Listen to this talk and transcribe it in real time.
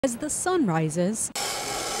As the sun rises,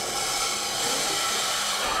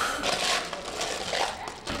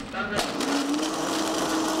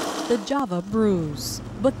 the Java brews.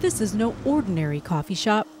 But this is no ordinary coffee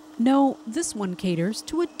shop. No, this one caters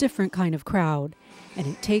to a different kind of crowd, and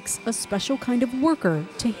it takes a special kind of worker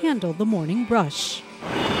to handle the morning rush.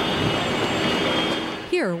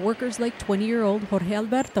 Here, workers like 20-year-old Jorge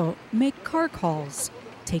Alberto make car calls,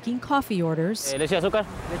 taking coffee orders. ¿Leche de azúcar?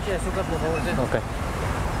 Leche de azúcar, por favor. Okay.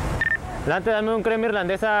 Lante, dame un crema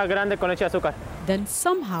irlandesa grande con leche de azúcar. Then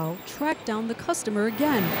somehow track down the customer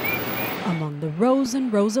again among the rows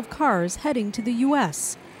and rows of cars heading to the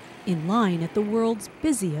U.S., in line at the world's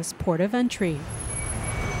busiest port of entry.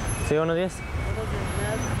 Sí, unos 10.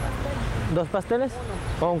 ¿Dos pasteles?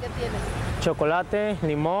 ¿Qué tienes? Chocolate,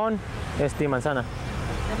 limón, manzana.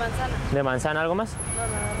 ¿De manzana? ¿De manzana algo más? No,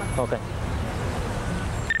 nada más. Ok.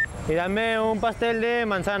 Y dame un pastel de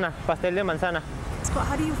manzana,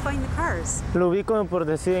 How do you find the cars? Lo ubico por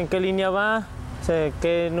decir en qué línea va,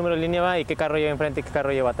 qué número de línea va y qué carro lleva enfrente y qué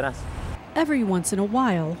carro lleva atrás. Every once in a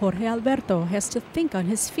while, Jorge Alberto has to think on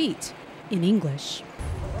his feet in English.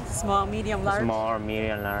 Small, medium, large? Small,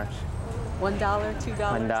 medium, large. $1, $2?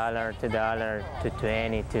 $1, $2,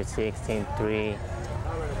 $2.20, $2.16, $3,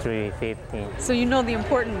 $3.15. So you know the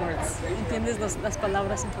important words. Entiendes las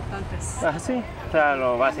palabras importantes. Ah, sí, o sea,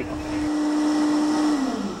 lo básico.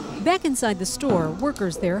 Back inside the store,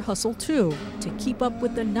 workers there hustle too to keep up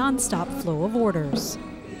with the non-stop flow of orders.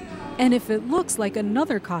 And if it looks like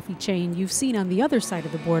another coffee chain you've seen on the other side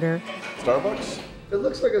of the border... Starbucks? It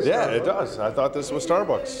looks like a Starbucks. Yeah, it does. I thought this was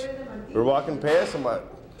Starbucks. We're walking past, I'm like,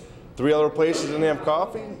 3 other places didn't have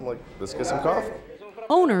coffee. I'm like, let's get some coffee.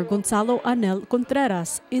 Owner Gonzalo Anel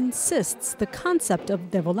Contreras insists the concept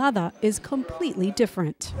of de volada is completely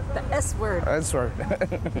different. The S word. That's right.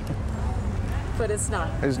 But it's not.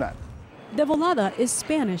 It's not. De volada is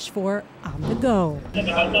Spanish for on the go. ¿El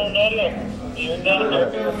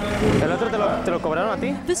otro te lo cobraron a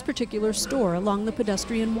ti? This particular store along the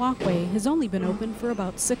pedestrian walkway has only been open for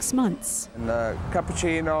about 6 months. And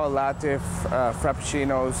cappuccino, latte,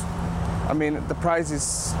 frappuccinos. I mean, the price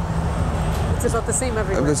is... It's about the same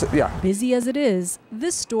everywhere. Yeah. Busy as it is,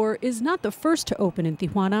 this store is not the first to open in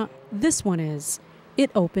Tijuana. This one is. It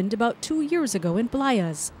opened about 2 years ago in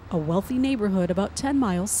Playas, a wealthy neighborhood about 10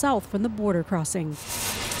 miles south from the border crossing.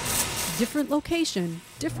 Different location,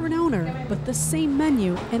 different owner, but the same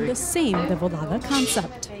menu and the same de volada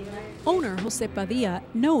concept. Owner Jose Padilla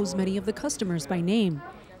knows many of the customers by name,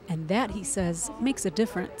 and that, he says, makes a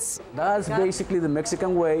difference. That's basically the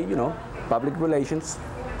Mexican way, you know, public relations,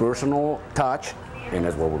 personal touch, and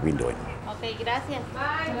that's what we've been doing. Okay, gracias.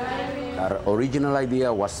 Our original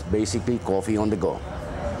idea was basically coffee on the go,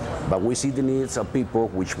 but we see the needs of people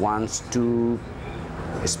which wants to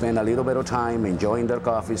spend a little bit of time enjoying their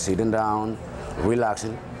coffee, sitting down,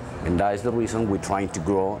 relaxing, and that is the reason we're trying to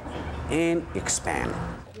grow and expand.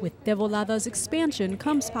 With de volada's expansion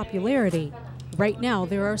comes popularity. Right now,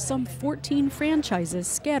 there are some 14 franchises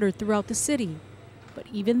scattered throughout the city, but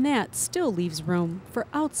even that still leaves room for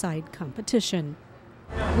outside competition.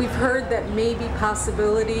 We've heard that maybe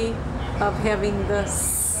possibility of having the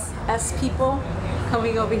S people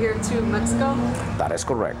coming over here to Mexico. That is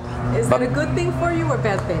correct. Is that a good thing for you or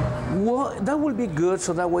bad thing? Well, that will be good,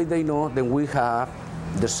 so that way they know that we have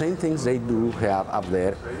the same things they do have up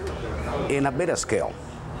there in a better scale.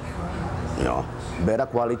 You know, better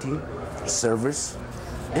quality, service,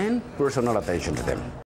 and personal attention to them.